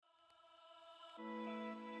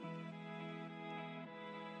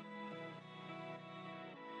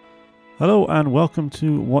Hello and welcome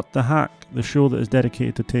to What the Hack, the show that is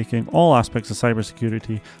dedicated to taking all aspects of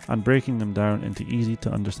cybersecurity and breaking them down into easy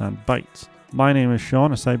to understand bites. My name is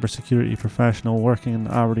Sean, a cybersecurity professional working in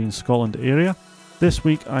the Aberdeen, Scotland area. This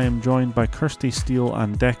week I am joined by Kirsty Steele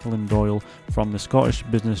and Declan Doyle from the Scottish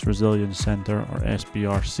Business Resilience Centre, or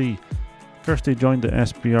SBRC. Kirsty joined the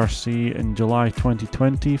SBRC in July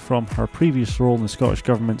 2020 from her previous role in the Scottish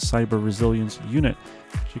Government's Cyber Resilience Unit.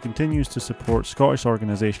 She continues to support Scottish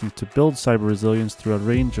organisations to build cyber resilience through a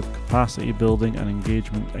range of capacity building and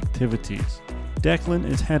engagement activities. Declan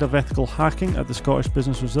is Head of Ethical Hacking at the Scottish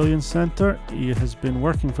Business Resilience Centre. He has been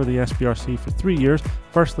working for the SBRC for 3 years,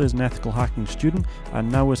 firstly as an ethical hacking student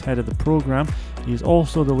and now as head of the programme. He is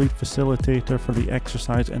also the lead facilitator for the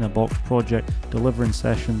Exercise in a Box project, delivering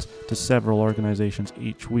sessions to several organisations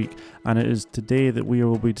each week. And it is today that we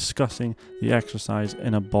will be discussing the Exercise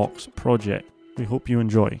in a Box project. We hope you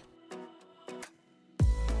enjoy.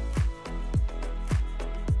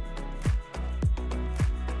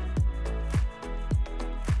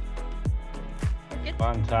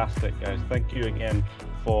 Fantastic, guys. Thank you again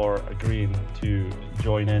for agreeing to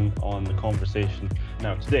join in on the conversation.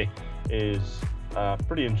 Now, today is a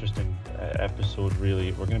pretty interesting episode,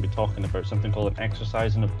 really. We're going to be talking about something called an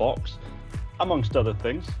exercise in a box, amongst other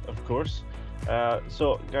things, of course.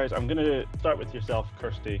 So, guys, I'm going to start with yourself,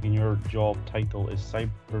 Kirsty, and your job title is Cyber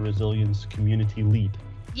Resilience Community Lead.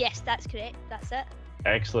 Yes, that's correct. That's it.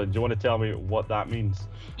 Excellent. Do you want to tell me what that means?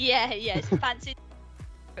 Yeah, it's fancy.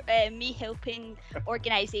 Me helping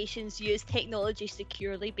organisations use technology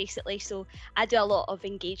securely, basically. So I do a lot of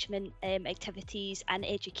engagement activities and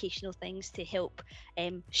educational things to help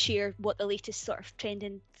share what the latest sort of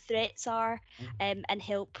trending threats are and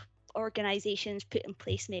help organisations put in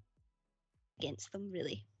place measures against them,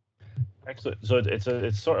 really. Excellent. So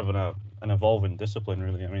it's sort of an evolving discipline,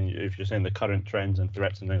 really. I mean, if you're saying the current trends and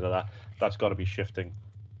threats and things like that, that's got to be shifting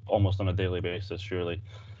almost on a daily basis, surely.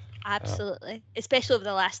 Absolutely, especially over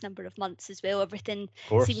the last number of months as well. Everything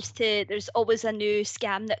seems to, there's always a new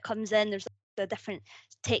scam that comes in. There's a different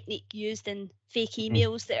technique used in fake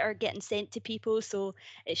emails that are getting sent to people. So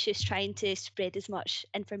it's just trying to spread as much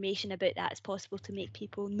information about that as possible to make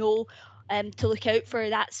people know to look out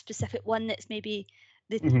for that specific one that's maybe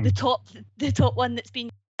the top one that's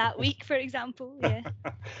been that week, for example. Yeah.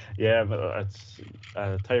 Yeah, but it's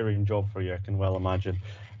a tiring job for you, I can well imagine.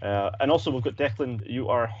 And also we've got Declan, you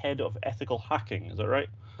are Head of Ethical Hacking, is that right?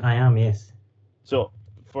 I am, yes. So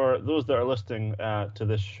for those that are listening to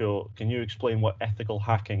this show, can you explain what ethical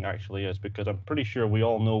hacking actually is? Because I'm pretty sure we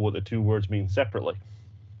all know what the two words mean separately.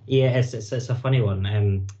 Yeah, it's a funny one.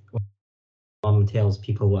 When Mum tells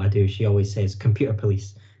people what I do, she always says computer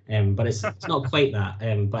police. But it's not quite that,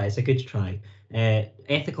 but it's a good try.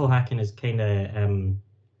 Ethical hacking is kind of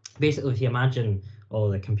basically, if you imagine all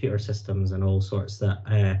the computer systems and all sorts that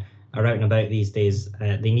are out and about these days,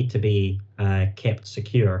 they need to be kept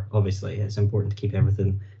secure. Obviously, it's important to keep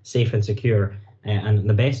everything safe and secure. And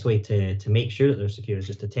the best way to make sure that they're secure is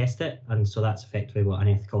just to test it. And so that's effectively what an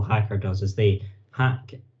ethical hacker does, is they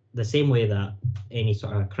hack the same way that any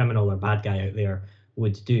sort of criminal or bad guy out there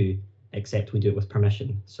would do, except we do it with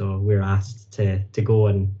permission. So we're asked to go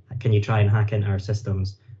and, can you try and hack into our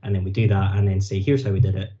systems? And then we do that and then say, here's how we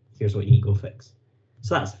did it. Here's what you need to go fix.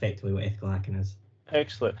 So that's effectively what ethical hacking is.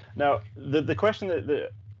 Excellent. Now, the question that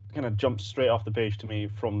kind of jumps straight off the page to me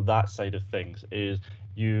from that side of things is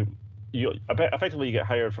you effectively you get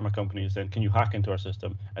hired from a company saying, can you hack into our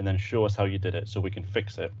system and then show us how you did it so we can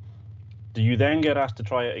fix it. Do you then get asked to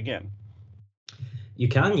try it again? You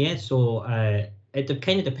can, yeah. So it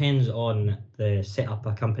kind of depends on the setup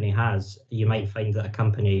a company has. You might find that a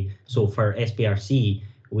company, so for SBRC,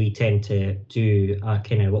 we tend to do a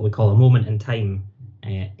kind of what we call a moment in time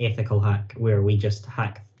ethical hack, where we just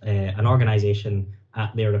hack an organization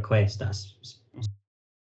at their request at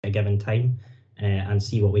a given time and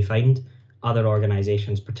see what we find. Other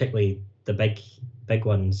organizations, particularly the big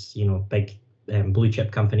ones, big blue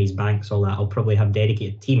chip companies, banks, all that, will probably have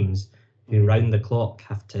dedicated teams who round the clock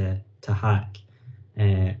have to hack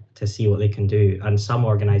to see what they can do. And some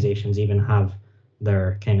organizations even have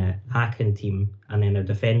their kind of hacking team and then their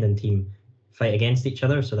defending team fight against each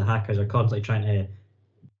other. So the hackers are constantly trying to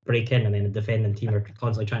break in and then the defending team are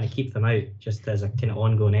constantly trying to keep them out, just as a kind of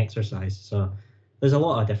ongoing exercise. So there's a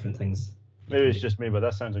lot of different things. Maybe it's just me, but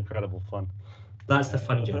that sounds incredible fun. That's the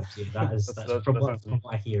fun job. That's from what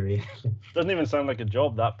I hear. Yeah. Doesn't even sound like a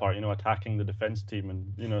job, that part, attacking the defense team,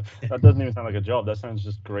 and that doesn't even sound like a job. That sounds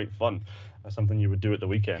just great fun. That's something you would do at the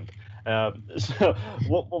weekend. So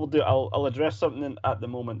what we'll do, I'll address something at the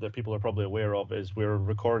moment that people are probably aware of, is we're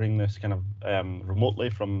recording this kind of remotely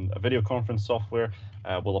from a video conference software.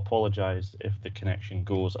 We'll apologize if the connection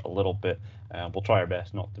goes a little bit. We'll try our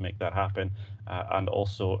best not to make that happen. And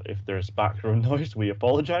also, if there's background noise, we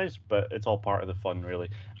apologize, but it's all part of the fun, really.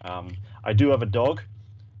 I do have a dog,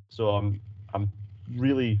 so I'm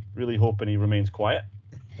really, really hoping he remains quiet.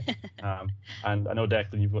 And I know,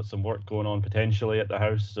 Declan, you've got some work going on potentially at the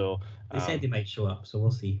house, so they said they might show up, so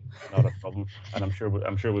we'll see. Not a problem. And I'm sure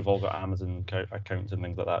we've all got Amazon accounts and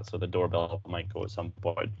things like that, so the doorbell might go at some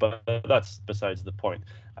point. But that's besides the point.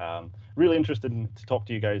 Really interested to talk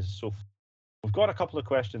to you guys. So we've got a couple of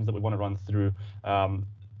questions that we want to run through.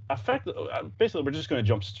 Basically, we're just going to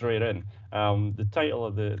jump straight in. The title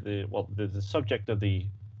of the subject of the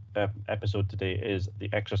episode today is the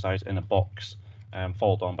exercise in a box,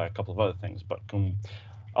 followed on by a couple of other things. But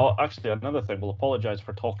actually, another thing, we'll apologize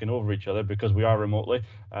for talking over each other because we are remotely.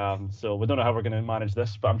 So we don't know how we're going to manage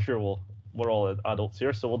this, but I'm sure we're all adults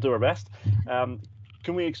here, so we'll do our best.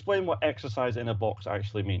 Can we explain what exercise in a box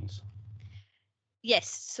actually means? Yes,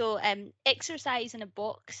 so exercise in a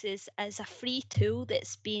box is a free tool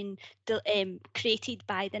that's been created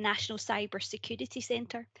by the National Cyber Security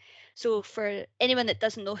Centre. So for anyone that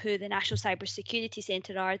doesn't know who the National Cyber Security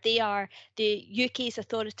Centre are, they are the UK's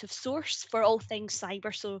authoritative source for all things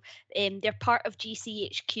cyber. So they're part of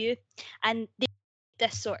GCHQ, and they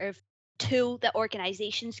this sort of tool that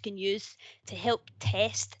organisations can use to help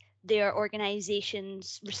test their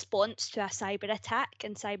organisation's response to a cyber attack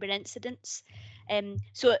and cyber incidents.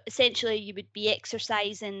 So essentially, you would be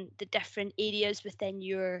exercising the different areas within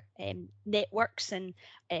your networks and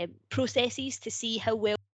processes to see how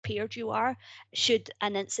well prepared you are should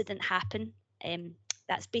an incident happen.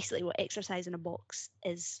 That's basically what exercise in a box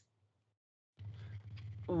is.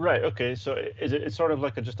 Right. Okay. So is it sort of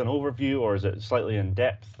like just an overview, or is it slightly in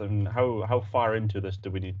depth? And how far into this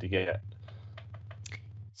do we need to get?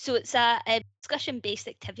 So it's a discussion-based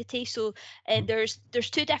activity. So there's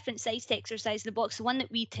two different sides to exercise in the box. The one that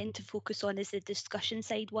we tend to focus on is the discussion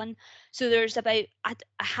side one. So there's about a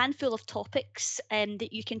handful of topics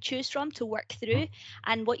that you can choose from to work through.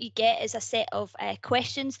 And what you get is a set of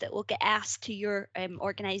questions that will get asked to your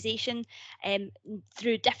organisation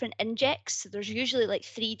through different injects. So there's usually like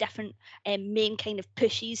 3 different main kind of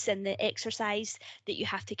pushes in the exercise that you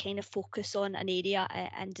have to kind of focus on an area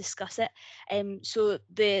and discuss it. So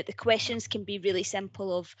the questions can be really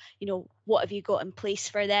simple of, what have you got in place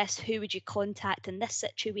for this? Who would you contact in this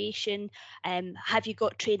situation? Have you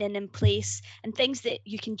got training in place? And things that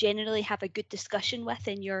you can generally have a good discussion with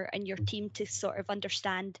in your team to sort of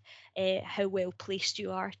understand how well placed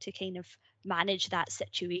you are to kind of manage that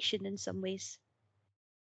situation in some ways.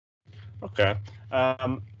 Okay.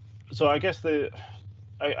 So I guess the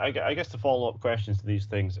follow-up questions to these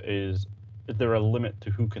things is there a limit to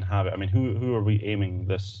who can have it? I mean, who are we aiming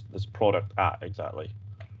this product at exactly?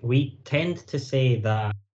 We tend to say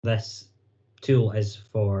that this tool is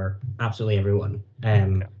for absolutely everyone,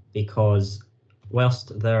 because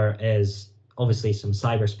whilst there is obviously some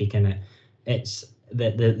cyber speak in it, it's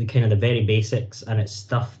the kind of the very basics, and it's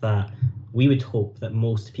stuff that we would hope that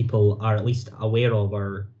most people are at least aware of,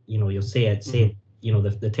 or you'll say it,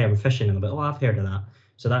 the term phishing, and they'll be, I've heard of that.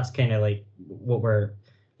 So that's kind of like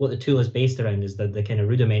what the tool is based around, is the kind of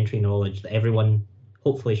rudimentary knowledge that everyone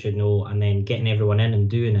hopefully should know, and then getting everyone in and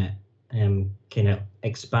doing it kind of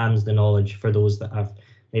expands the knowledge for those that have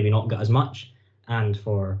maybe not got as much, and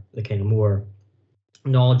for the kind of more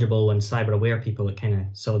knowledgeable and cyber aware people, it kind of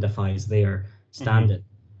solidifies their standard.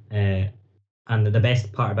 And the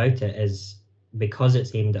best part about it is because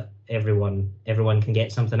it's aimed at everyone can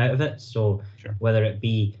get something out of it. So whether it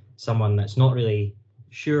be someone that's not really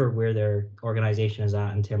sure where their organization is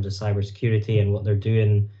at in terms of cybersecurity and what they're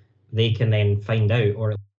doing, they can then find out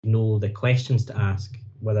or know the questions to ask,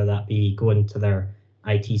 whether that be going to their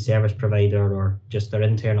IT service provider or just their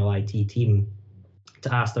internal IT team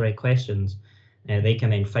to ask the right questions. They can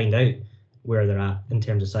then find out where they're at in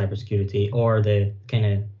terms of cybersecurity, or the kind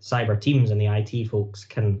of cyber teams and the IT folks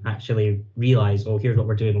can actually realize, here's what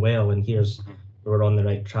we're doing well, and here's where we're on the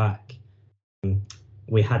right track.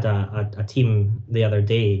 We had a team the other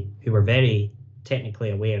day who were very technically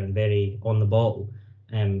aware and very on the ball,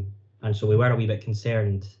 and so we were a wee bit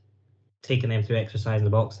concerned taking them through exercise in the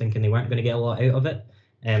box, thinking they weren't going to get a lot out of it.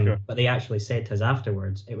 But they actually said to us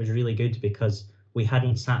afterwards, it was really good because we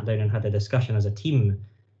hadn't sat down and had a discussion as a team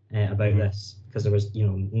about this, because there was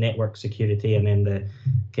network security and then the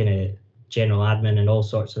kind of general admin and all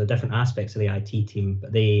sorts of the different aspects of the IT team.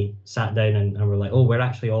 But they sat down and were like, we're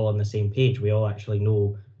actually all on the same page. We all actually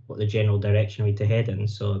know what the general direction we to head in.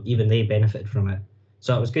 So even they benefited from it.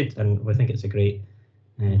 So it was good, and we think it's a great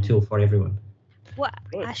tool for everyone. What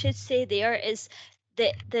I should say there is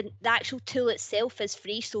the actual tool itself is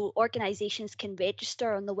free, so organisations can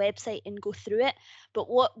register on the website and go through it. But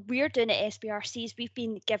what we're doing at SBRC is we've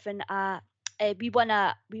been given we won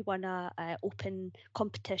a open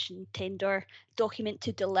competition tender document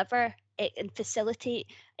to deliver and facilitate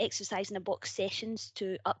exercise in a box sessions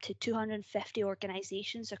to up to 250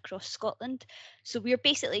 organisations across Scotland. So we're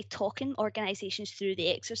basically talking organisations through the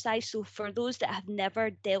exercise. So for those that have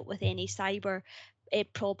never dealt with any cyber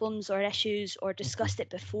problems or issues or discussed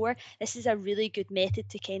it before, this is a really good method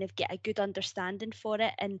to kind of get a good understanding for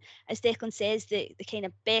it. And as Declan says, the kind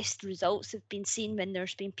of best results have been seen when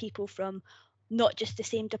there's been people from not just the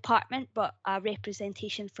same department, but a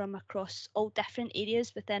representation from across all different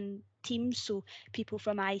areas within teams. So people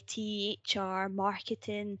from IT, HR,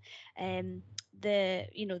 marketing, the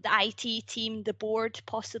IT team, the board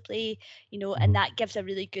possibly, and that gives a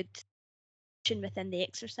really good within the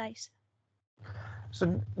exercise.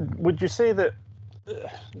 So would you say that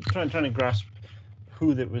trying to grasp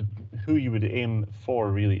who you would aim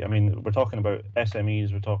for, really? I mean, we're talking about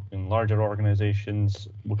SMEs, we're talking larger organizations.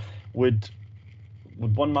 Would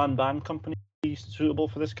one-man band company be suitable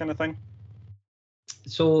for this kind of thing?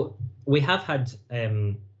 So we have had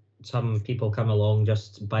some people come along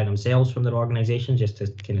just by themselves from their organization, just to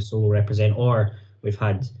kind of solo represent, or we've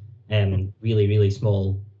had really, really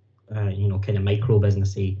small, kind of micro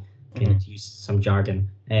businessy, kind of to use some jargon.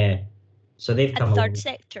 So they've come along. Third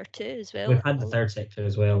sector too, as well. We've had the third sector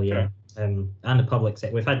as well, yeah, and the public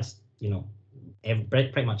sector. We've had,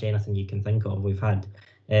 pretty much anything you can think of. We've had,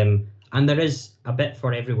 and there is a bit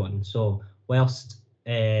for everyone. So whilst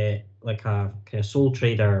like a kind of sole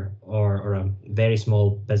trader or a very small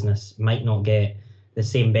business might not get the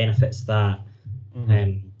same benefits that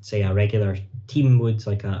say a regular team would,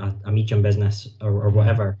 like a medium business or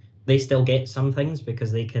whatever, they still get some things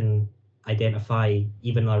because they can identify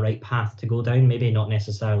even the right path to go down, maybe not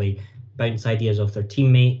necessarily bounce ideas off their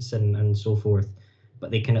teammates and so forth,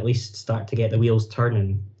 but they can at least start to get the wheels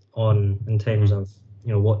turning on in terms of,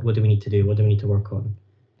 what do we need to do, what do we need to work on.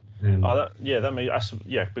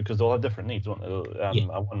 Because they'll have different needs, won't they?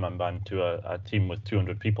 A one-man band to a team with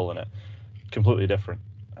 200 people in it, completely different.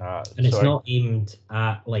 And it's not aimed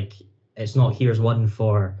at, like, it's not here's one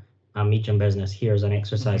for a medium business, here's an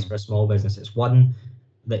exercise for a small business. It's one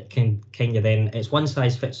that can kind of then, it's one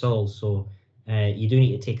size fits all. So you do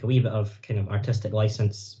need to take a wee bit of kind of artistic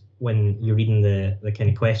license when you're reading the kind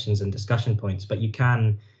of questions and discussion points, but you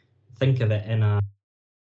can think of it in a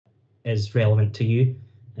is relevant to you.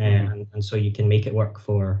 And so you can make it work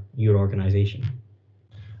for your organization.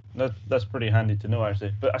 That's pretty handy to know,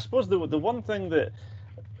 actually. But I suppose the one thing that,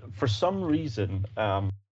 for some reason,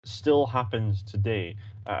 still happens today,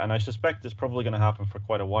 and I suspect it's probably going to happen for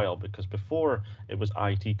quite a while, because before it was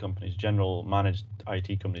IT companies, general managed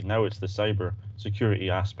IT companies. Now it's the cyber security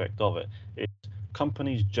aspect of it.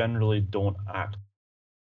 Companies generally don't act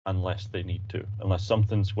unless they need to, unless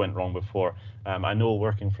something's went wrong before. I know,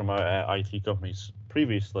 working from IT companies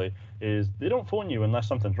previously, is they don't phone you unless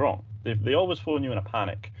something's wrong. They always phone you in a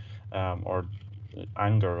panic or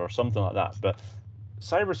anger or something like that. But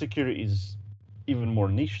cybersecurity is even more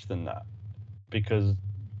niche than that, because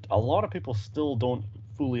a lot of people still don't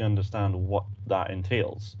fully understand what that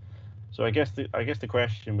entails. So I guess the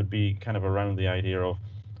question would be kind of around the idea of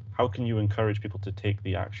how can you encourage people to take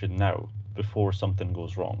the action now before something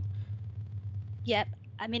goes wrong? Yep.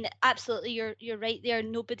 I mean, absolutely, you're right there.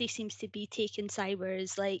 Nobody seems to be taking cyber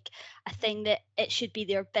as like a thing that it should be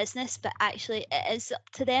their business, but actually it is up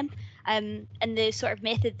to them. And the sort of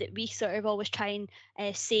method that we sort of always try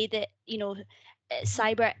and say that,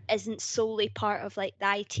 cyber isn't solely part of like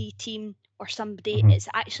the IT team or somebody. It's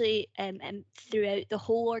actually throughout the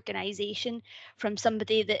whole organization, from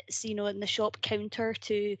somebody that's, in the shop counter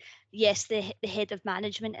to, yes, the head of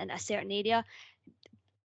management in a certain area.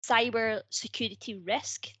 Cyber security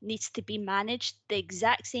risk needs to be managed the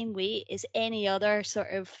exact same way as any other sort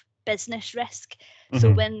of business risk.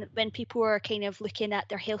 So when people are kind of looking at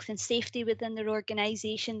their health and safety within their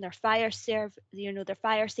organization, their fire safety,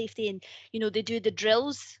 and they do the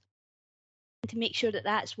drills to make sure that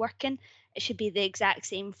that's working, it should be the exact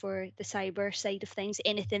same for the cyber side of things.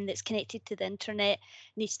 Anything that's connected to the internet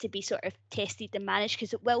needs to be sort of tested and managed,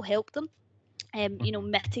 because it will help them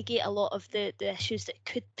mitigate a lot of the issues that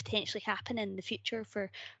could potentially happen in the future for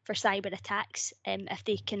cyber attacks, if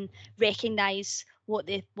they can recognize what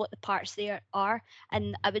the parts there are.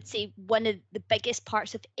 And I would say one of the biggest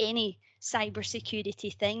parts of any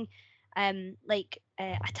cybersecurity thing,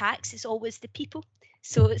 attacks, is always the people.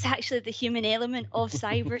 So it's actually the human element of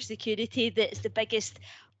cybersecurity that's the biggest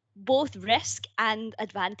both risk and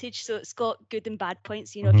advantage. So it's got good and bad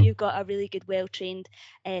points. You know, if you've got a really good, well-trained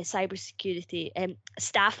cybersecurity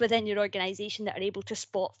staff within your organization that are able to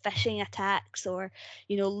spot phishing attacks, or,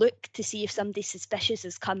 you know, look to see if somebody suspicious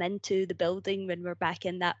has come into the building when we're back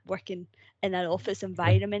in that working in an office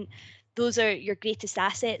environment, those are your greatest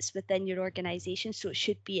assets within your organization. So it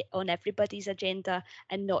should be on everybody's agenda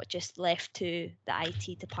and not just left to the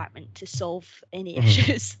IT department to solve any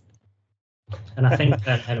issues. And I think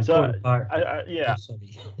an important part. Yeah.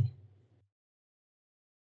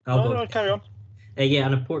 Oh, sorry. No, carry on. Yeah,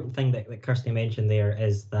 an important thing that Kirsty mentioned there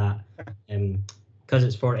is that because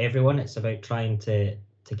it's for everyone, it's about trying to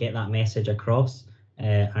get that message across,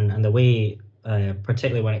 and the way,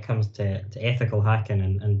 particularly when it comes to ethical hacking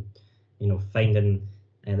and you know, finding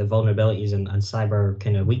the vulnerabilities and cyber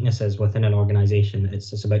kind of weaknesses within an organization, it's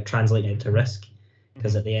just about translating it to risk.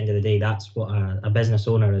 Because at the end of the day, that's what a business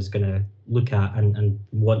owner is going to look at and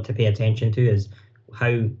want to pay attention to, is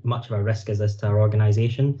how much of a risk is this to our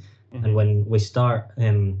organization. And when we start,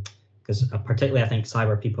 because particularly I think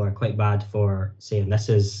cyber people are quite bad for saying this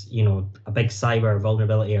is, you know, a big cyber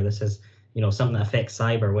vulnerability, or this is, you know, something that affects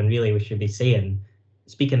cyber, when really we should be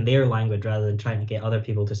speaking their language rather than trying to get other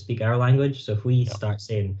people to speak our language. So if we start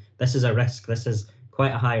saying this is a risk, this is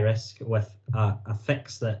quite a high risk with a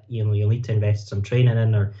fix that, you know, you'll need to invest some training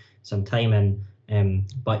in or some time in,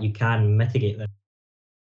 but you can mitigate that.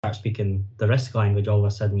 Start speaking the risk language, all of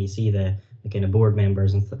a sudden you see the kind of board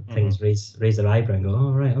members and things raise their eyebrow and go,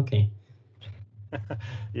 oh, right, okay.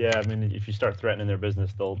 Yeah, I mean, if you start threatening their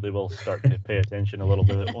business, they will start to pay attention a little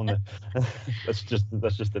bit. On the that's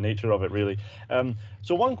just the nature of it, really.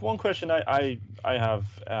 So one question I have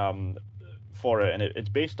for it, and it's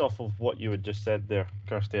based off of what you had just said there,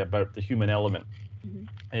 Kirsty, about the human element,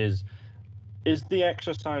 is the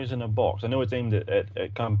exercise in a box. I know it's aimed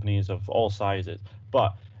at companies of all sizes,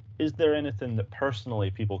 but is there anything that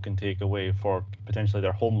personally people can take away for potentially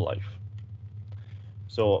their home life?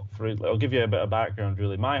 So I'll give you a bit of background,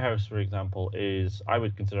 really. My house, for example, I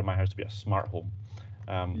would consider my house to be a smart home.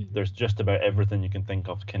 There's just about everything you can think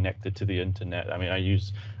of connected to the internet. I mean, I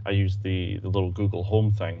use the little Google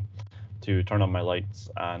Home thing to turn on my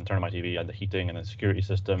lights and turn on my TV and the heating and the security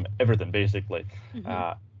system, everything basically.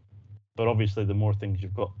 But obviously, the more things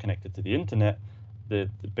you've got connected to the internet, the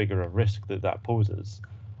bigger a risk that poses.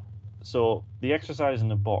 So the exercise in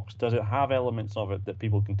the box, does it have elements of it that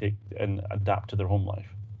people can take and adapt to their home life?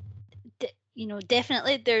 You know,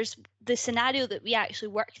 definitely. There's the scenario that we actually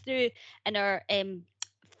work through in our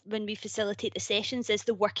when we facilitate the sessions is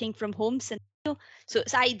the working from home scenario. So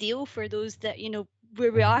it's ideal for those that, you know,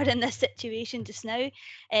 where we are in this situation just now.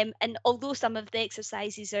 And although some of the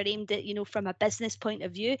exercises are aimed at, you know, from a business point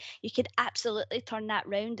of view, you could absolutely turn that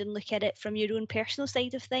round and look at it from your own personal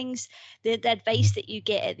side of things. The advice that you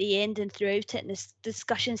get at the end and throughout it, and the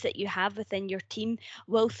discussions that you have within your team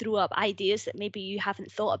will throw up ideas that maybe you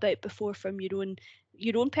haven't thought about before from your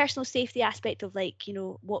own personal safety aspect of, like, you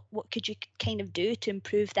know, what could you kind of do to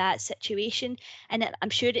improve that situation. And I'm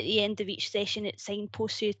sure at the end of each session it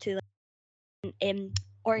signposts you to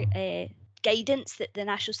guidance that the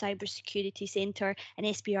National Cybersecurity Centre and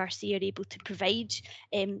SPRC are able to provide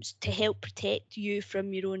to help protect you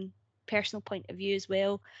from your own personal point of view as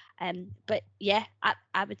well. But yeah,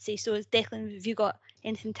 I would say so. Declan, have you got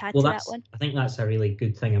anything to add to that one? I think that's a really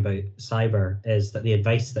good thing about cyber, is that the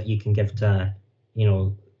advice that you can give to, you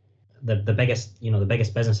know, the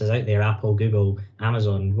biggest businesses out there, Apple, Google,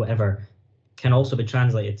 Amazon, whatever, can also be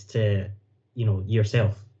translated to, you know,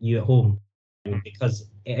 yourself, you at home, because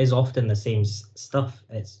it is often the same stuff.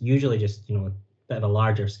 It's usually just, you know, a bit of a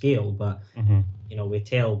larger scale, but you know, we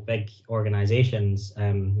tell big organizations,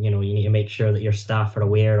 you know, you need to make sure that your staff are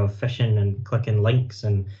aware of phishing and clicking links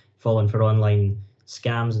and falling for online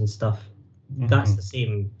scams and stuff. That's the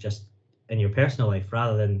same just in your personal life,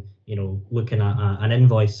 rather than, you know, looking at an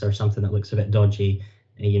invoice or something that looks a bit dodgy.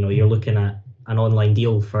 You know, you're looking at an online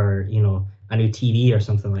deal for, you know, a new TV or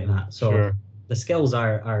something like that. So the skills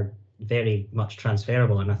are very much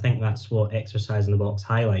transferable, and I think that's what Exercise in the Box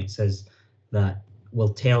highlights, is that we'll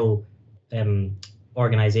tell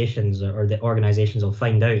organizations, or the organizations will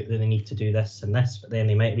find out that they need to do this and this, but then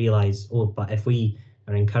they might realize, oh, but if we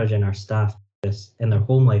are encouraging our staff to do this in their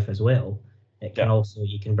home life as well, it can also,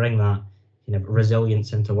 you can bring that, you know,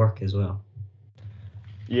 resilience into work as well.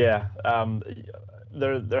 Yeah,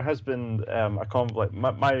 there has been a conflict.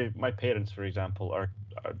 My parents, for example, are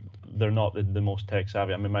they're not the most tech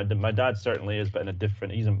savvy. I mean, my dad certainly is, but in a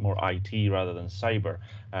different. He's more IT rather than cyber,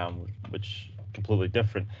 which completely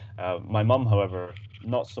different. My mum, however,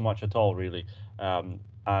 not so much at all, really.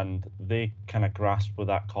 And they kind of grasp with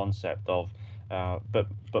that concept of,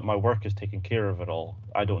 but my work is taking care of it all.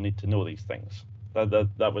 I don't need to know these things.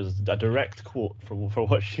 That was a direct quote for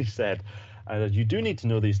what she said. You do need to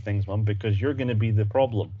know these things, Mum, because you're going to be the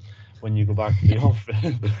problem when you go back to the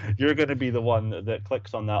office. You're going to be the one that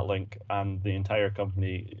clicks on that link, and the entire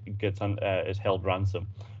company is held ransom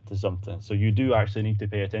to something. So you do actually need to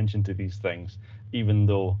pay attention to these things, even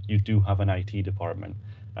though you do have an IT department,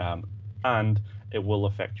 and it will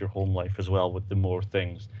affect your home life as well with the more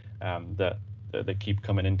things that keep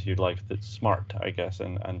coming into your life that's smart, I guess,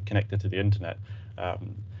 and connected to the internet.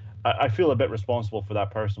 I feel a bit responsible for that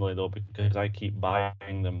personally, though, because I keep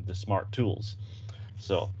buying them the smart tools.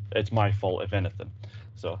 So it's my fault, if anything.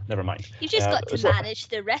 So never mind. You've just got to manage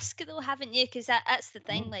the risk, though, haven't you? Because that's the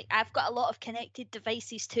thing. Like, I've got a lot of connected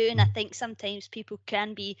devices too, and I think sometimes people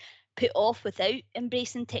can be put off without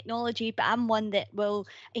embracing technology, but I'm one that will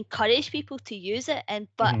encourage people to use it.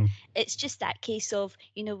 But it's just that case of,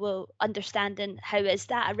 well, understanding how is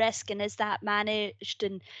that a risk and is that managed,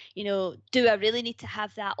 and do I really need to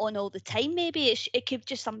have that on all the time? Maybe it could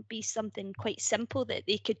just be something quite simple that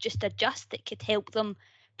they could just adjust that could help them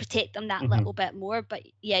protect them that little bit more. But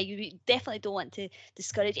yeah, you definitely don't want to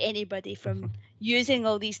discourage anybody from using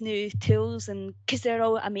all these new tools, and because they're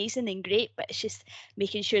all amazing and great, but it's just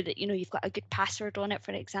making sure that you've got a good password on it,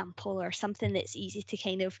 for example, or something that's easy to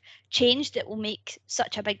kind of change that will make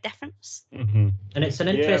such a big difference. And it's an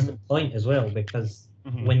interesting point as well, because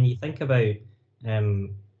when you think about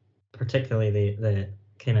particularly the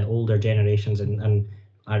kind of older generations, and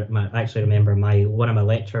I actually remember one of my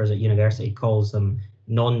lecturers at university calls them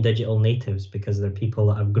non-digital natives, because they're people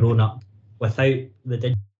that have grown up without the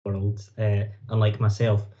digital world, unlike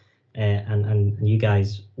myself and you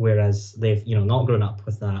guys, whereas they've not grown up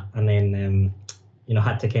with that, and then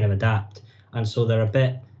had to kind of adapt. And so they're a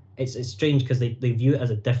bit, it's strange because they view it as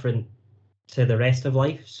a different to the rest of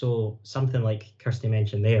life. So something like Kirsty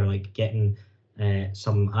mentioned there, like getting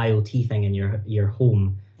some IoT thing in your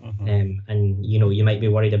home, and you might be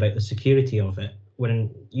worried about the security of it,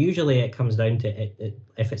 when usually it comes down to it,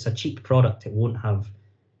 if it's a cheap product, it won't have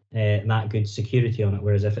that good security on it,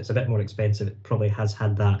 whereas if it's a bit more expensive, it probably has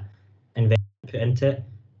had that investment put into it.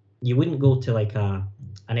 You wouldn't go to like an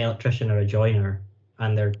electrician or a joiner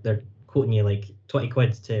and they're quoting you like 20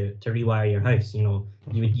 quid to rewire your house. You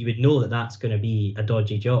would know that that's going to be a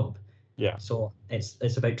dodgy job. Yeah. So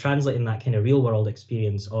it's about translating that kind of real world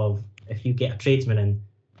experience of, if you get a tradesman in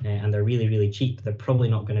and they're really, really cheap, they're probably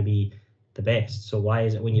not going to be the best. So why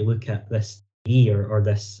is it when you look at this TV or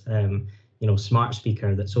this smart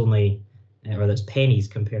speaker that's only or that's pennies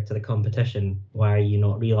compared to the competition, why are you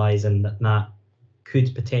not realizing that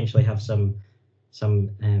could potentially have some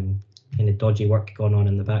kind of dodgy work going on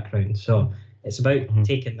in the background? So it's about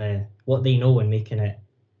taking what they know and making it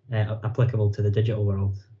applicable to the digital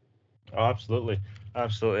world. Oh, absolutely.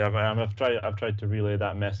 I've tried to relay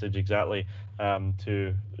that message exactly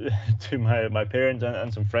to my parents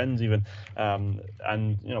and some friends even, and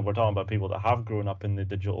we're talking about people that have grown up in the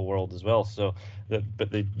digital world as well. So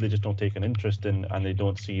but they just don't take an interest in, and they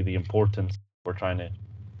don't see the importance we're trying to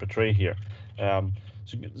portray here.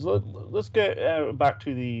 So let's get back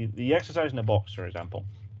to the exercise in a box, for example.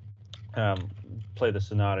 Play the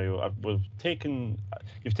scenario.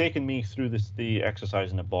 You've taken me through the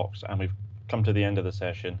exercise in a box, and we've come to the end of the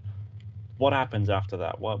session. What happens after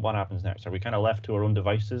that? What happens next? Are we kind of left to our own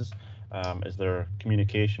devices? Is there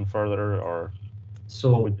communication further, or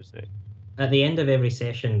so what would you say? At the end of every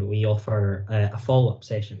session, we offer a follow-up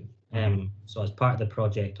session. So as part of the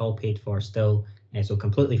project, all paid for still, so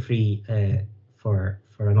completely free for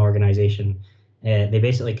an organisation. They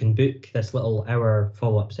basically can book this little hour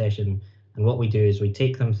follow-up session, and what we do is we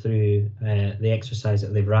take them through the exercise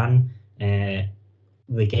that they've ran.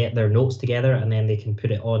 They get their notes together, and then they can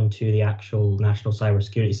put it onto the actual National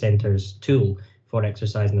Cybersecurity Centre's tool for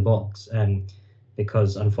exercise in the box.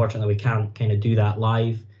 Because unfortunately we can't kind of do that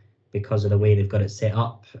live because of the way they've got it set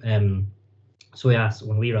up. So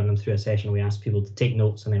when we run them through a session, we ask people to take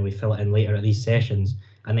notes, and then we fill it in later at these sessions,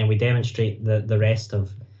 and then we demonstrate the rest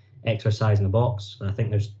of exercise in the box. I think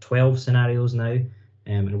there's 12 scenarios now,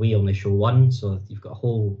 and we only show one, so you've got a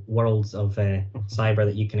whole world of cyber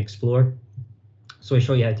that you can explore. So we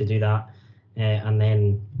show you how to do that, and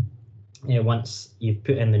then once you've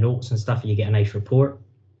put in the notes and stuff, you get a nice report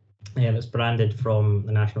that's branded from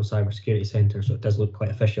the National Cybersecurity Centre, so it does look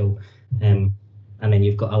quite official. And then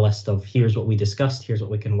you've got a list of, here's what we discussed, here's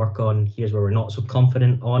what we can work on, here's where we're not so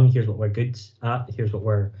confident on, here's what we're good at, here's what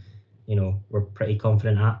we're pretty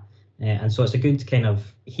confident at. And so it's a good kind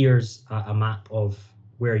of, here's a map of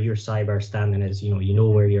where your cyber standing is. You know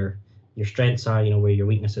where your strengths are, you know where your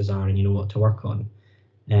weaknesses are, and you know what to work on.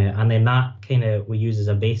 And then that kind of we use as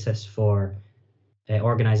a basis for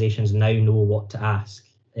organizations now know what to ask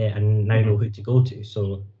and now know who to go to.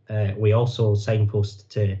 So we also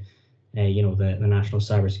signpost to the National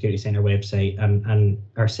Cybersecurity Centre website and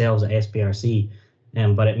ourselves at SBRC.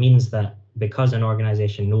 But it means that because an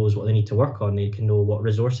organization knows what they need to work on, they can know what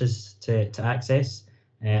resources to access.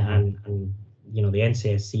 And the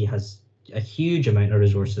NCSC has a huge amount of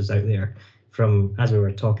resources out there, from, as we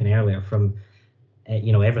were talking earlier, from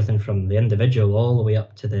everything from the individual all the way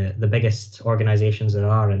up to the biggest organizations there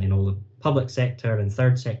are, and the public sector and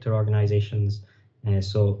third sector organizations.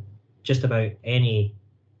 So just about any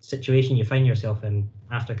situation you find yourself in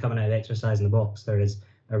after coming out of Exercise in the Box, there is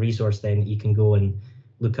a resource then that you can go and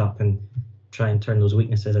look up and try and turn those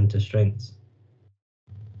weaknesses into strengths.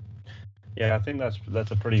 Yeah, I think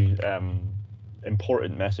that's a pretty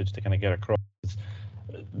important message to kind of get across.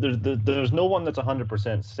 There's no one that's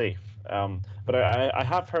 100% safe, but I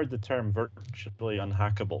have heard the term virtually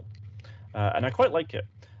unhackable, and I quite like it.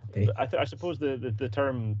 Okay. I suppose the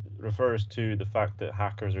term refers to the fact that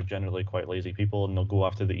hackers are generally quite lazy people, and they'll go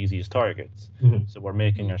after the easiest targets. So we're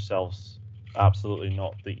making ourselves absolutely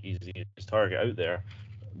not the easiest target out there,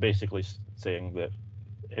 basically saying that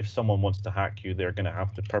if someone wants to hack you, they're going to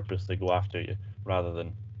have to purposely go after you rather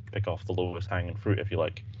than pick off the lowest hanging fruit, if you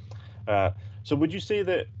like. So would you say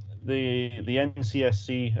that the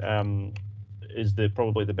NCSC is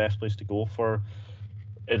probably the best place to go for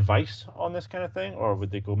advice on this kind of thing, or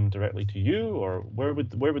would they go directly to you, or where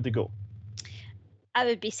would they go? I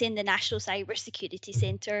would be saying the National Cybersecurity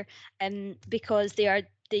Centre, because they are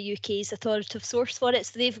the UK's authoritative source for it.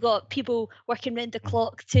 So they've got people working round the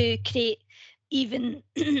clock to create even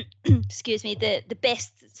excuse me, the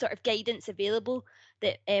best sort of guidance available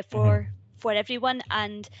that for everyone.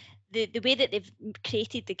 And the way that they've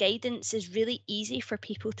created the guidance is really easy for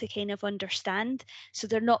people to kind of understand. So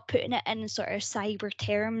they're not putting it in sort of cyber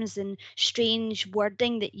terms and strange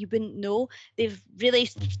wording that you wouldn't know. They've really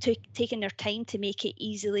taken their time to make it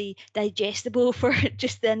easily digestible for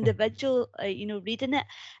just the individual, reading it.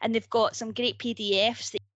 And they've got some great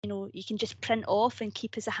PDFs that you can just print off and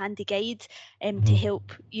keep as a handy guide to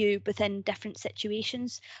help you within different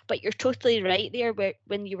situations. But you're totally right there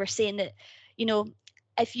when you were saying that,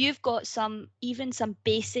 if you've got some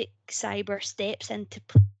basic cyber steps into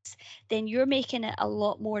place, then you're making it a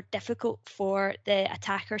lot more difficult for the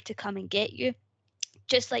attacker to come and get you.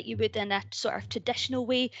 Just like you would in a sort of traditional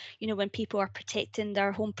way, when people are protecting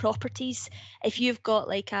their home properties. If you've got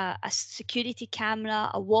like a security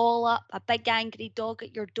camera, a wall up, a big angry dog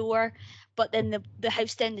at your door, but then the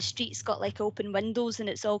house down the street's got like open windows and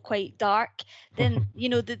it's all quite dark, then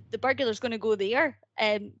the burglar's going to go there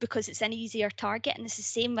because it's an easier target. And it's the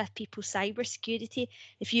same with people's cybersecurity.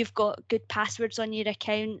 If you've got good passwords on your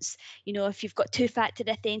accounts, if you've got two-factor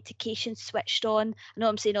authentication switched on, I know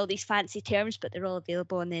I'm saying all these fancy terms, but they're all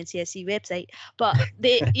available on the NCSC website. But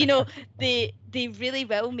they really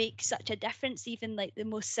will make such a difference. Even like the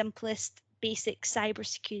most simplest basic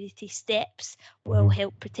cybersecurity steps will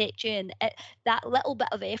help protect you, and that little bit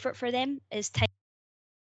of effort for them is time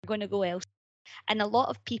going to go else. And a lot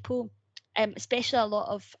of people, especially a lot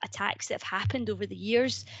of attacks that have happened over the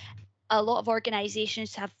years, a lot of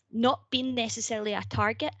organizations have not been necessarily a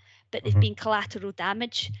target, but they've been collateral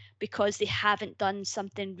damage because they haven't done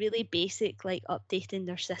something really basic like updating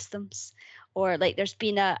their systems, or like there's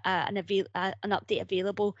been an update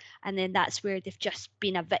available, and then that's where they've just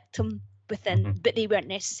been a victim within, but they weren't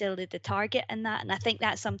necessarily the target in that. And I think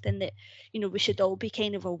that's something that we should all be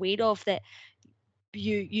kind of aware of, that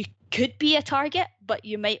you could be a target, but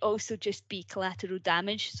you might also just be collateral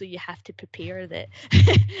damage, so you have to prepare that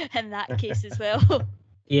in that case as well.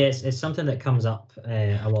 Yes, it's something that comes up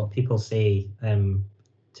a lot. People say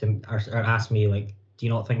or ask me, like, do you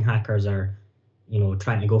not think hackers are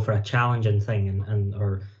trying to go for a challenging thing,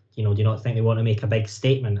 or do you not think they want to make a big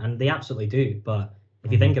statement? And they absolutely do, but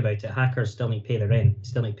if you think about it, hackers still need to pay the rent,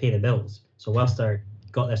 still need to pay the bills. So whilst they're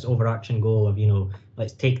got this overarching goal of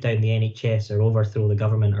let's take down the NHS or overthrow the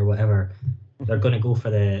government or whatever, they're going to go for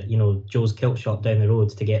the Joe's kilt shop down the road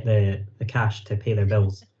to get the cash to pay their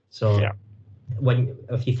bills. So yeah.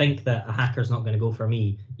 If you think that a hacker's not going to go for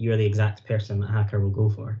me, you're the exact person that hacker will go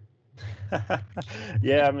for.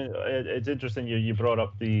 Yeah, I mean, it's interesting you brought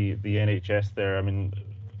up the NHS there. I mean,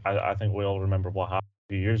 I think we all remember what happened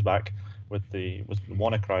a few years back with the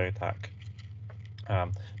WannaCry attack.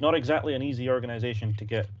 Not exactly an easy organization to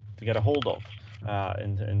get a hold of,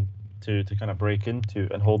 and to kind of break into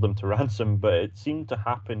and hold them to ransom, but it seemed to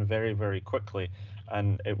happen very, very quickly,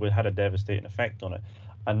 and it had a devastating effect on it.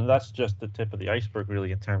 And that's just the tip of the iceberg,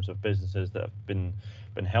 really, in terms of businesses that have been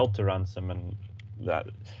held to ransom. And that,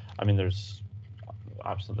 I mean, there's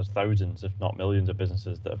thousands, if not millions, of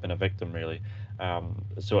businesses that have been a victim, really.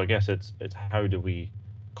 So I guess it's how do we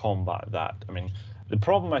combat that? I mean, the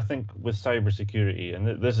problem, I think, with cybersecurity,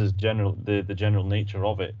 and this is the general nature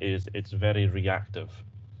of it, is it's very reactive.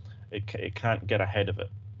 It can't get ahead of it.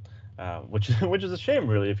 Which is a shame,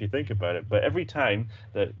 really, if you think about it. But every time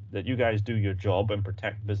that you guys do your job and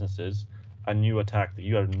protect businesses, a new attack that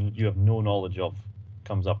you have no knowledge of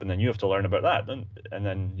comes up, and then you have to learn about that, and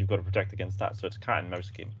then you've got to protect against that. So it's a cat and mouse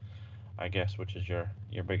game, I guess, which is your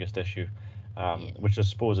biggest issue, which I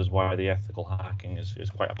suppose is why the ethical hacking is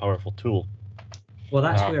quite a powerful tool. Well,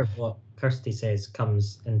 that's where what Kirsty says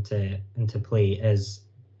comes into play. Is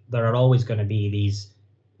there are always going to be these,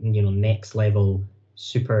 next level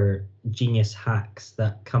super genius hacks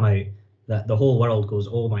that come out that the whole world goes,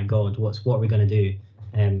 oh my god, what are we going to do?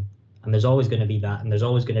 And there's always going to be that, and there's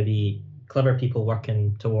always going to be clever people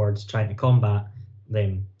working towards trying to combat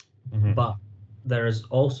them. Mm-hmm. But there's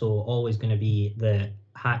also always going to be the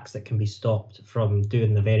hacks that can be stopped from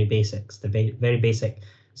doing the very basics, the very basic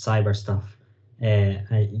cyber stuff, kind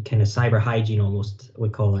of cyber hygiene almost, we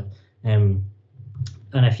call it.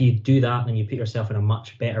 And if you do that, then you put yourself in a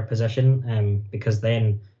much better position, because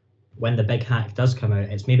then when the big hack does come out,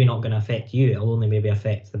 it's maybe not going to affect you. It'll only maybe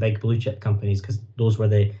affect the big blue chip companies, because those were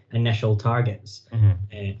the initial targets.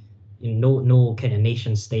 Mm-hmm. No kind of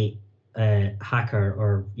nation state hacker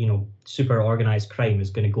or super organized crime is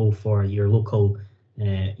going to go for your local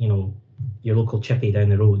your local chippy down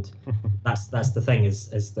the road. That's the thing is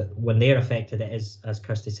that when they're affected, it is, as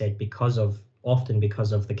Kirsty said, often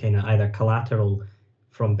because of the kind of either collateral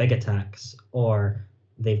from big attacks, or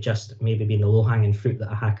they've just maybe been the low-hanging fruit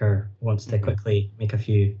that a hacker wants to quickly make a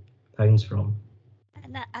few pounds from.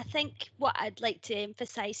 And I think what I'd like to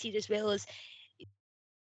emphasize here as well is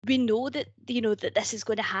we know that that this is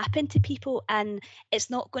going to happen to people, and it's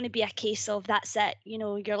not going to be a case of that's it,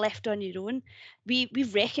 you're left on your own.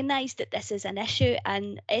 We've recognized that this is an issue,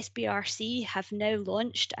 and SBRC have now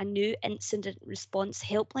launched a new incident response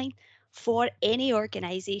helpline for any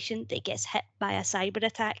organization that gets hit by a cyber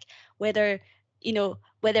attack, whether it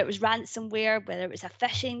was ransomware, whether it was a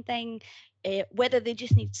phishing thing, whether they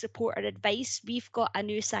just need support or advice. We've got a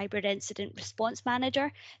new cyber incident response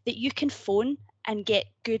manager that you can phone and get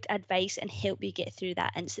good advice and help you get through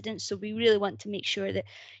that incident. So we really want to make sure that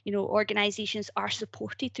organizations are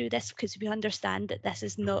supported through this, because we understand that this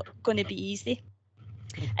is not going to be easy,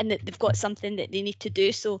 and that they've got something that they need to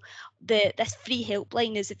do. So this free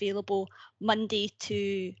helpline is available Monday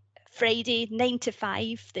to Friday, 9 to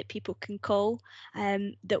 5, that people can call,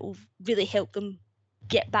 that will really help them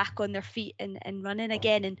get back on their feet and running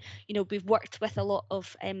again. And we've worked with a lot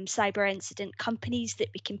of cyber incident companies that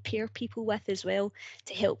we can pair people with as well,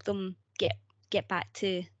 to help them get back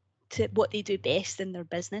to what they do best in their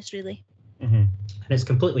business, really. Mm-hmm. And it's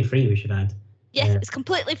completely free, we should add. Yes, it's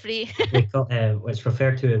completely free. It's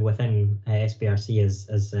referred to within SBRC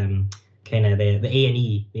as kind of the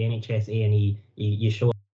A&E, the NHS A&E. You show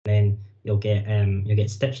up, and then you'll get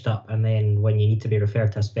stitched up, and then when you need to be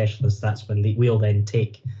referred to a specialist, that's when we'll then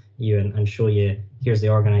take you and show you, here's the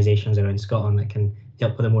organisations around Scotland that can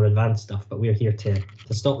help with the more advanced stuff. But we're here to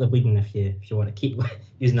stop the bleeding, if you want to keep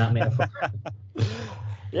using that metaphor.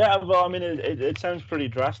 Yeah, well, I mean, it sounds pretty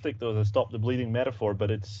drastic, though, the stop the bleeding metaphor, but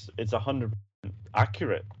it's 100%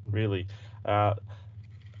 accurate, really. I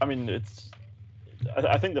mean,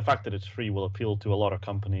 I think the fact that it's free will appeal to a lot of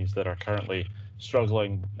companies that are currently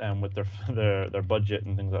struggling with their budget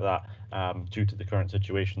and things like that, due to the current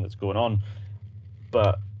situation that's going on.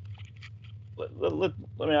 But let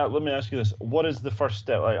me ask you this: what is the first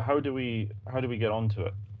step? Like, how do we get onto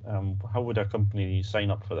it? How would a company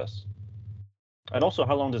sign up for this? And also,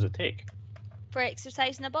 how long does it take? For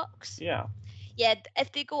Exercise in a Box? Yeah. Yeah,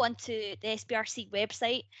 if they go onto the SBRC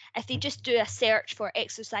website, if they just do a search for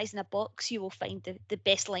Exercise in a Box, you will find the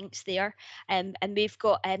best links there. And we've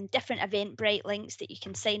got different Eventbrite links that you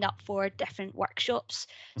can sign up for, different workshops.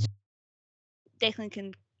 So Declan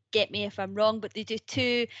can get me if I'm wrong, but they do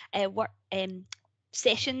 2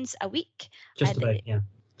 sessions a week. Just about, yeah.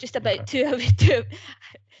 Just about okay. 2 a week.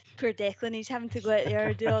 Poor Declan, he's having to go out there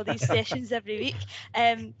and do all these sessions every week.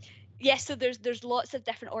 Yes, so there's lots of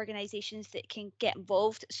different organisations that can get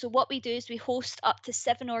involved. So what we do is we host up to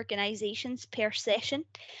 7 organisations per session,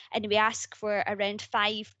 and we ask for around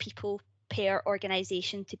 5 people per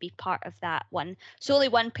organisation to be part of that one. So only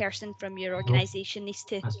one person from your organisation needs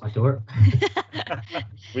to... That's my door.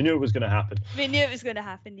 We knew it was going to happen. We knew it was going to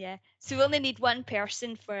happen, yeah. So we only need one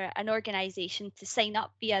person for an organisation to sign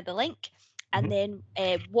up via the link. And then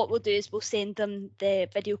what we'll do is we'll send them the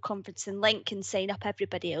video conferencing link and sign up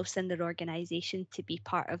everybody else in their organisation to be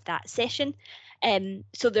part of that session.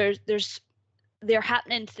 So they're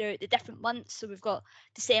happening throughout the different months. So we've got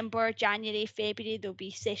December, January, February, there'll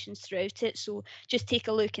be sessions throughout it. So just take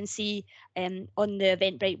a look and see on the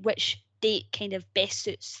Eventbrite which date kind of best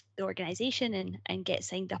suits the organisation and get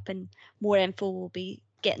signed up, and more info will be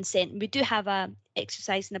getting sent. We do have a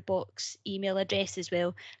Exercise in the Box email address as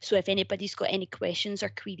well. So if anybody's got any questions or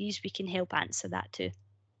queries, we can help answer that too.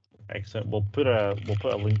 Excellent. We'll put a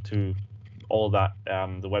link to all of that,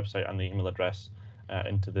 the website and the email address,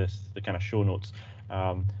 into the kind of show notes.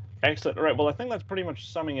 Excellent. All right. Well, I think that's pretty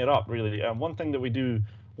much summing it up, really. One thing that we do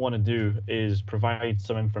want to do is provide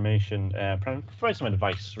some information, provide some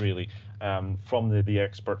advice, really, from the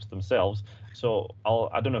experts themselves. So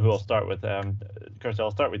I don't know who I'll start with. Kirsty,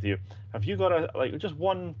 I'll start with you. Have you got just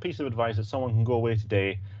one piece of advice that someone can go away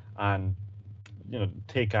today and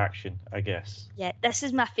take action, I guess? Yeah, this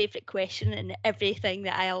is my favourite question in everything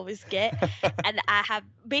that I always get. And I have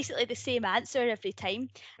basically the same answer every time.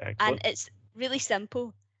 Excellent. And it's really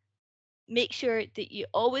simple. Make sure that you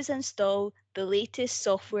always install the latest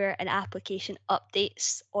software and application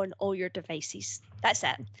updates on all your devices. That's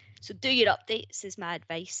it. So do your updates is my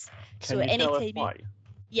advice. Can you tell us why?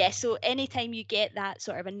 Yeah, so anytime you get that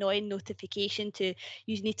sort of annoying notification to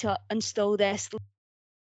you need to install this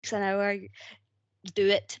an hour, do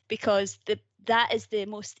it, because that is the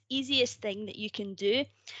most easiest thing that you can do.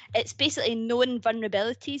 It's basically known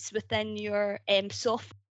vulnerabilities within your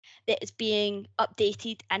software that is being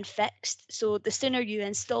updated and fixed. So the sooner you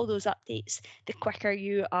install those updates, the quicker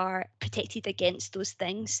you are protected against those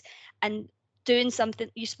things. And doing something,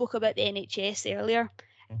 you spoke about the NHS earlier.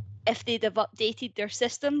 If they'd have updated their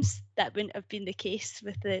systems, that wouldn't have been the case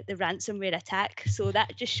with the ransomware attack. So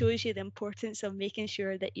that just shows you the importance of making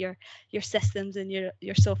sure that your systems and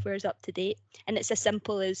your software is up to date. And it's as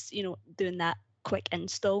simple as doing that quick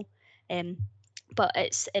install. But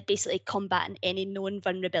it's basically combating any known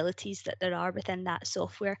vulnerabilities that there are within that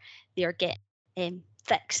software. They are getting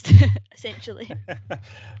fixed, essentially.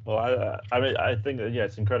 Well, I think that,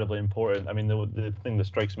 it's incredibly important. I mean, the thing that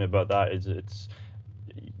strikes me about that is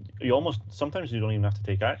sometimes you don't even have to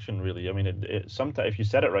take action, really. I mean, sometimes if you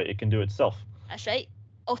set it right, it can do itself. That's right.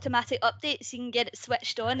 Automatic updates, you can get it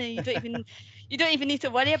switched on, and you don't even need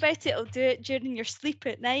to worry about it. It'll do it during your sleep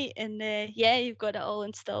at night, and you've got it all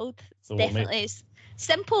installed. It's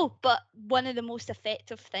simple, but one of the most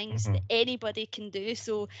effective things that anybody can do.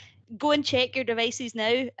 So go and check your devices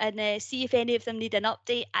now and see if any of them need an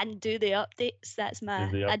update, and do the updates. That's my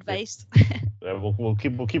advice. We'll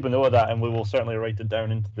keep a note of that, and we will certainly write it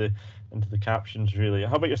down into the captions, really.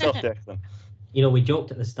 How about yourself, Declan? We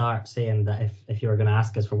joked at the start saying that if you were going to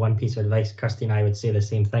ask us for one piece of advice, Kirsty and I would say the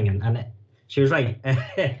same thing, and she was right.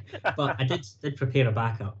 But I did prepare a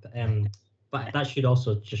backup. But that should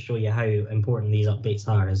also just show you how important these updates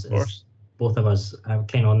are, as both of us are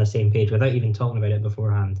kind of on the same page without even talking about it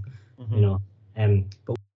beforehand. But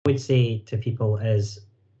what I would say to people is,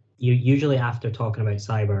 usually after talking about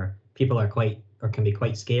cyber, people are can be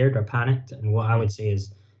quite scared or panicked. And what I would say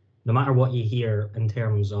is, no matter what you hear in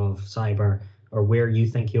terms of cyber or where you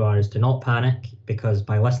think you are, is to not panic, because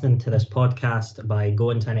by listening to this podcast, by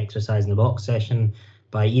going to an Exercise in the Box session,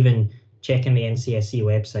 by even checking the NCSC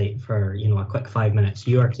website for a quick 5 minutes,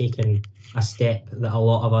 you are taking a step that a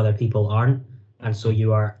lot of other people aren't, and so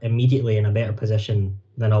you are immediately in a better position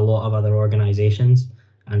than a lot of other organizations.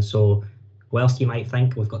 And so whilst you might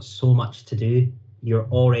think we've got so much to do, you're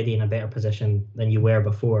already in a better position than you were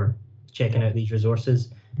before checking out these resources.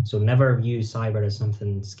 So never view cyber as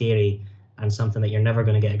something scary and something that you're never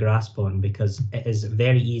going to get a grasp on, because it is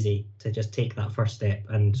very easy to just take that first step,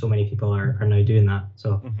 and so many people are now doing that.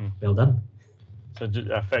 So well done. So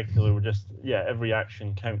effectively, we're just every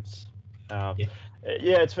action counts.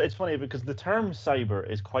 It's funny because the term cyber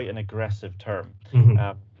is quite an aggressive term.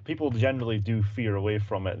 People generally do fear away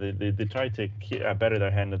from it. They try to bury their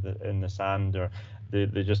head in the sand, or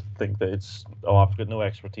they just think that I've got no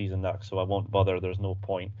expertise in that, so I won't bother. There's no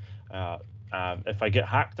point. If I get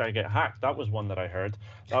hacked, I get hacked. That was one that I heard.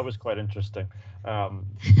 That was quite interesting.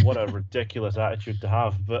 What a ridiculous attitude to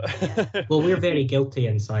have. But well, we're very guilty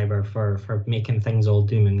in cyber for making things all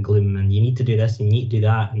doom and gloom, and you need to do this and you need to do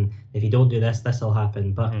that, and if you don't do this, this will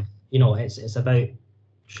happen. But it's about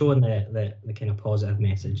showing the kind of positive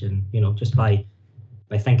message, and just by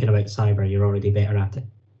thinking about cyber, you're already better at it.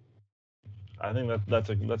 I think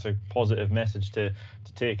that's a positive message to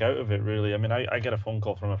take out of it, really. I mean, I get a phone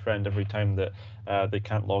call from a friend every time that they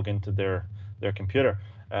can't log into their computer,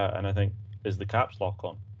 and I think, is the caps lock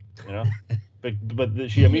on?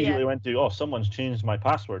 But she immediately went to, oh, someone's changed my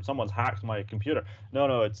password, someone's hacked my computer.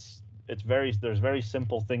 No, there's very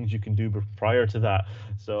simple things you can do prior to that.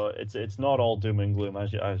 So it's not all doom and gloom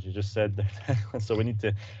as you just said there. So we need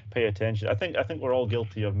to pay attention. I think we're all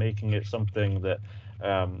guilty of making it something that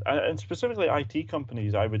and specifically IT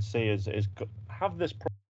companies, I would say, is have this problem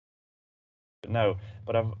now,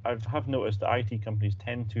 but I've noticed that IT companies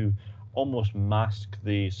tend to almost mask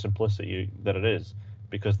the simplicity that it is,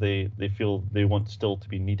 because they feel they want still to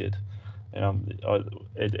be needed.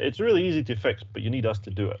 It's really easy to fix, but you need us to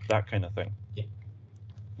do it, that kind of thing. Yeah.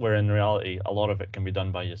 Where in reality, a lot of it can be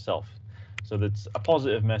done by yourself. So that's a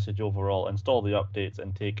positive message overall. Install the updates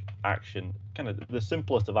and take action, kind of the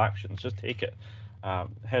simplest of actions, just take it.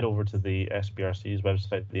 Head over to the SBRC's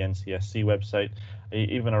website, the NCSC website,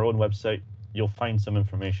 even our own website. You'll find some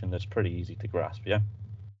information that's pretty easy to grasp, yeah?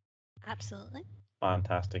 Absolutely.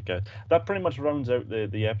 Fantastic, guys. That pretty much rounds out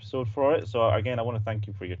the episode for it. So again, I want to thank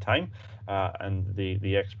you for your time and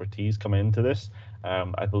the expertise coming into this.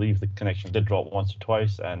 I believe the connection did drop once or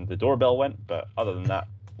twice and the doorbell went, but other than that,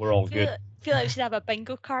 we're all good. I feel like we should have a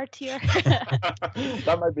bingo card here.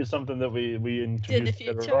 That might be something that we introduce in the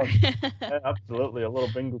future. Yeah, absolutely, a little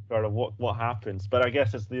bingo card of what happens. But I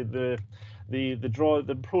guess it's the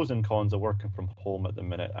pros and cons of working from home at the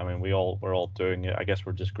minute. I mean, we're all doing it. I guess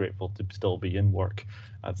we're just grateful to still be in work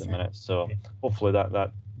at the minute. So hopefully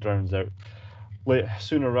that drowns out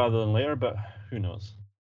sooner rather than later. But who knows?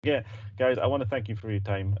 Yeah, guys, I want to thank you for your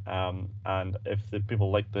time. And if the people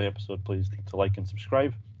like the episode, please to like and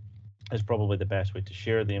subscribe. Is probably the best way to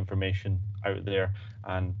share the information out there,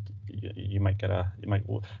 and you might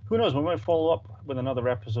who knows, we might follow up with another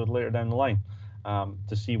episode later down the line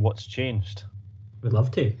to see what's changed. We'd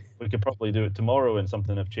love to. We could probably do it tomorrow and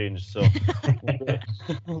something have changed, so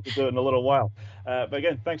we'll do it in a little while. But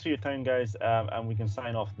again, thanks for your time, guys, and we can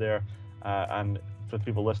sign off there, and for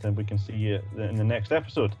people listening, we can see you in the next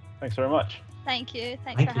episode. Thanks very much. Thank you.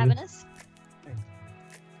 Thanks for having us.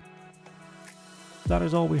 That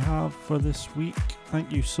is all we have for this week.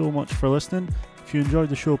 Thank you so much for listening. If you enjoyed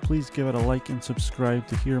the show, please give it a like and subscribe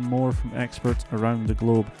to hear more from experts around the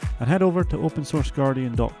globe. And head over to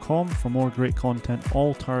opensourceguardian.com for more great content,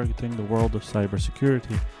 all targeting the world of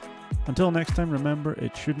cybersecurity. Until next time, remember,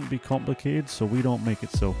 it shouldn't be complicated, so we don't make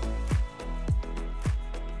it so.